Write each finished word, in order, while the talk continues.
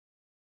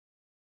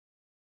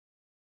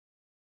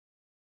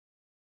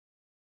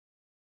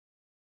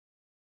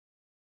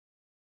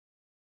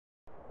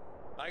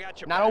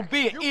Now don't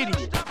be an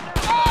idiot.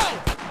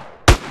 Oh!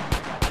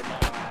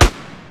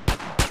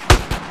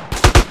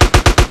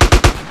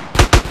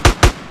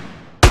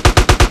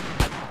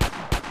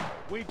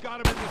 We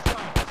got him in the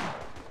sights.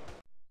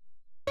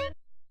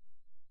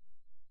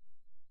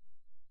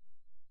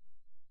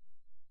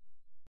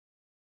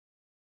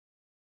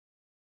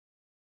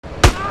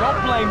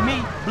 Don't blame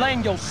me,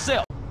 blame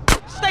yourself.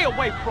 Stay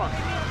away from it.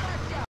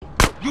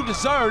 You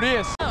deserve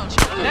this.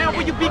 Now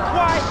will you be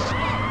quiet?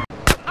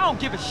 I don't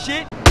give a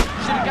shit.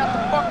 Should've got the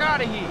fuck out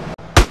of here.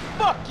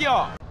 Fuck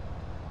y'all.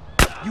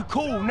 You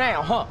cool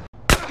now, huh?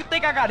 You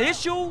think I got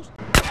issues?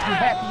 You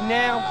happy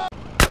now?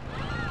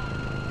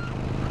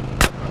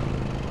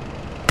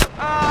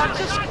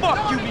 Just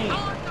fuck you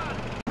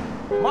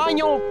then. Mind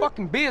your own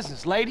fucking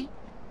business, lady.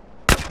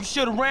 You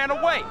should've ran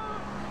away.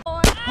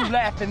 You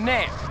laughing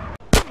now?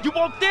 You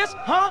want this,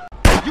 huh?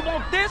 You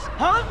want this,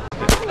 huh?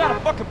 You got a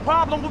fucking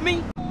problem with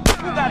me?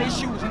 You got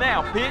issues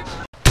now, bitch.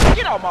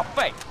 Get out my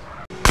face.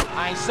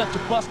 I ain't such a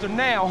buster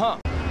now, huh?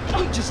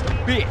 You just a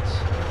bitch.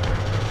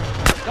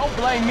 Don't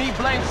blame me,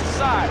 blame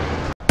society.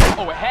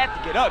 Oh, it had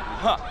to get ugly,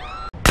 huh?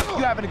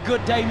 You having a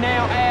good day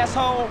now,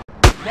 asshole?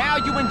 Now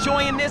you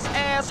enjoying this,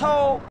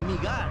 asshole?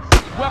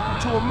 Welcome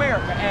to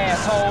America,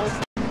 asshole.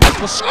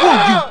 Well, screw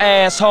you,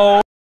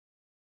 asshole.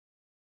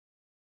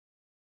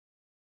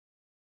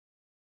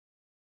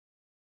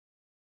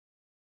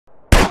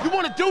 You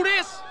wanna do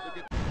this?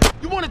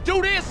 You wanna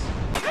do this?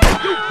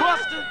 You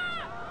buster!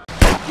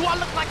 Do I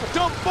look like a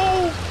dumb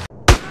fool?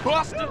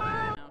 Buster!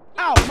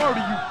 I'll murder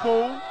you,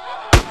 fool!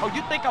 Oh,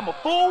 you think I'm a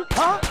fool,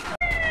 huh?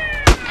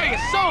 Hey,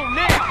 it's on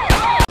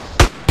now!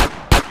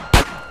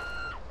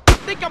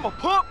 Think I'm a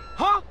punk,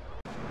 huh?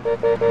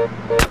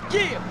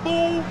 Yeah,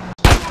 fool!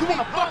 You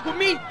wanna fuck with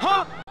me,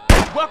 huh?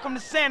 Welcome to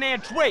San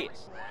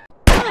Andreas.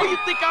 Who you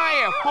think I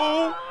am,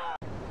 fool?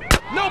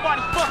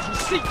 Nobody fucks with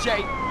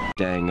CJ.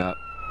 Dang up.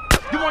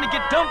 You wanna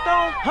get dumped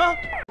on, huh?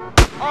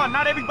 Oh,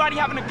 not everybody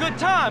having a good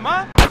time,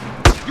 huh?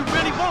 You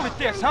really wanted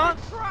this, huh?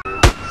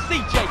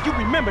 CJ, you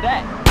remember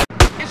that.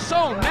 It's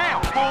on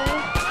now,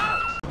 fool.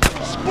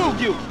 Screw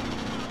you.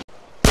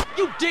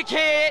 You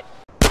dickhead.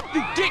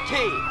 You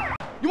dickhead.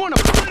 You wanna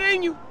put it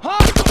in you, huh?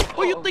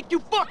 Who you think you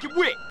fucking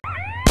with?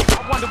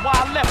 I wonder why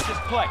I left this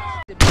place.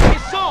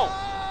 It's on.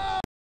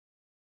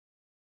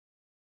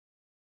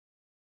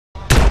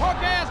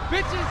 Punk ass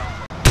bitches.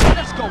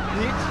 Let's go,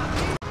 bitch.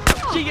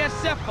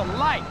 GSF for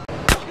life.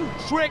 You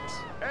tricks.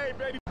 Hey,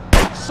 baby.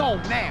 It's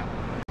on now.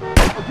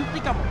 Oh, you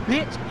think I'm a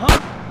bitch, huh?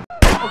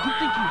 Oh, you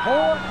think you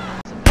whore?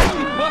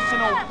 You busting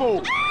on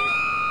fool.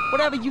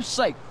 Whatever you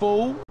say,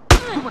 fool.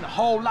 You in a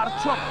whole lot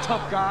of trouble,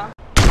 tough guy.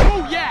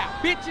 Oh yeah,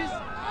 bitches.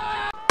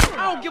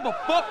 I don't give a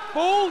fuck,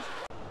 fools.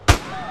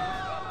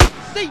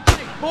 CJ,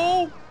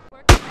 fool.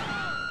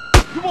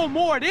 You want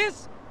more of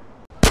this?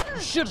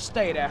 You should've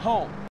stayed at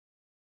home.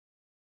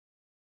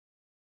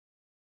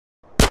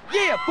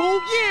 Yeah, fool,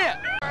 yeah!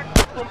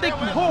 Don't think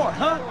you whore,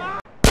 huh?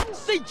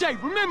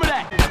 CJ, remember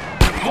that!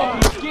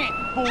 Welcome again,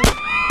 fool.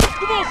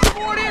 You want some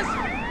more of this?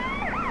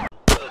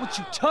 What,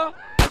 you tough?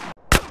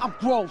 I'm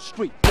Grove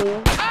Street,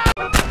 fool.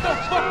 Don't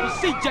fuck with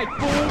CJ,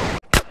 fool.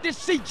 This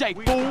CJ,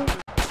 fool.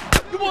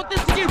 You want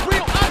this to get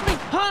real ugly,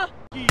 huh?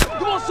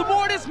 You want some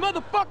more of this,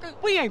 motherfucker?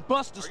 We ain't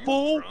busters,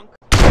 fool.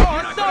 Oh,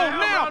 it's on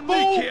now,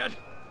 fool.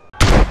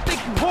 Think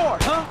you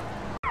whore, huh?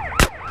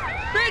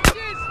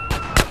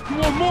 Bitches! You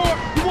want more?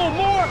 You want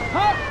more,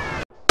 huh?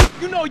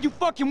 You know you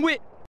fucking with,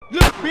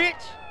 little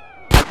bitch.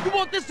 You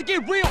want this to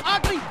get real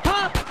ugly,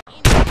 huh?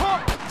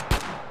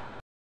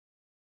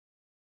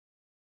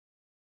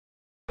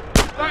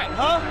 Right,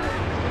 huh?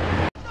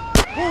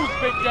 Who's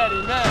Big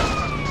Daddy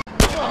now?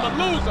 I'm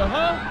a loser,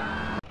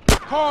 huh?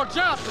 Carl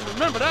Johnson,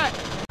 remember that?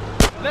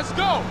 Let's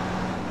go.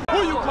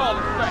 Who you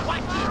calling fat?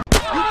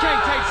 You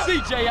can't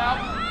take CJ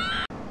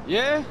out.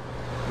 Yeah?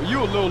 Well, you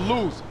a little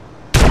loser.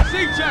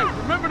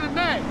 CJ, remember the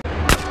name.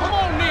 Come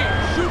on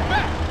then, shoot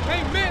back.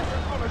 Can't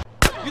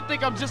miss. You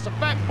think I'm just a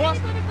fat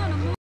buster?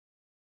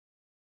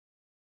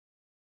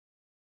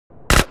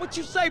 What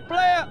you say,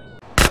 player?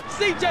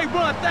 CJ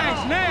run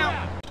things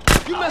now.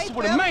 You messing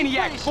with a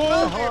maniac,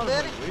 fool.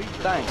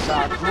 Thanks,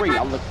 I agree.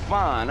 I look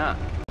fine, huh?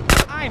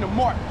 I ain't a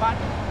mark,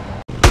 partner.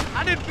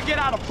 I didn't forget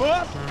how to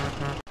bust.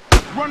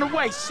 Run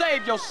away,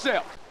 save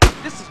yourself.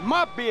 This is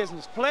my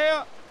business,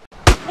 player.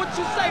 What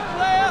you say,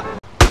 player?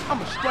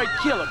 I'm a straight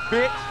killer,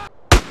 bitch.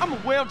 I'm a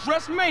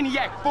well-dressed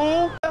maniac,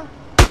 fool.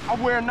 I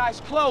wear nice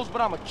clothes, but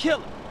I'm a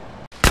killer.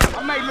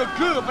 I may look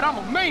good, but I'm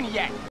a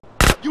maniac.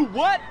 You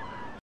what?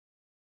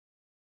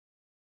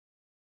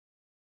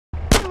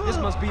 This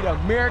must be the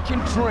American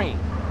dream.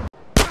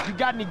 You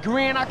got any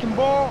grin I can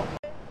borrow?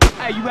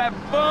 Hey, you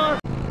having fun?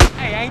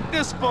 Hey, ain't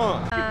this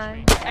fun?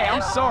 Hey,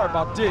 I'm sorry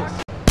about this.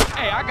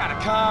 Hey, I gotta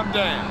calm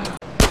down.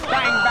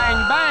 Bang,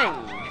 bang, bang.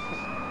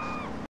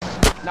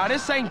 Now,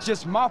 this ain't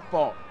just my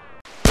fault.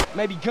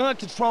 Maybe gun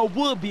control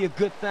would be a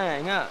good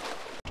thing, huh?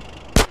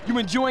 You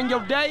enjoying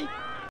your day?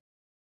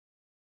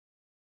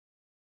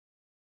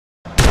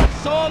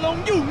 It's all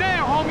on you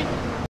now, homie.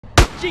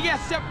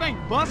 GSF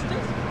ain't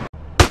busters.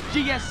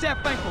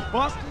 GSF ain't for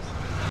busters.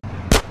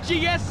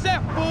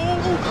 GSF,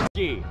 fool!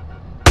 Yeah.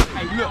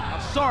 Hey, look,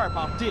 I'm sorry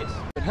about this.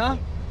 Huh?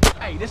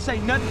 Hey, this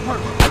ain't nothing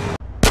personal.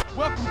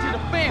 Welcome to the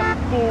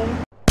family,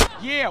 fool.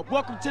 Yeah,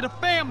 welcome to the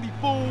family,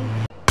 fool.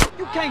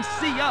 You can't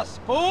see us,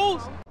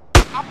 fools.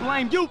 I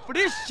blame you for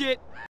this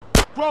shit.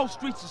 Grove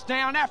Streets is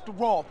down after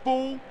all,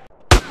 fool.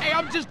 Hey,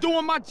 I'm just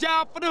doing my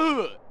job for the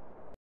hood.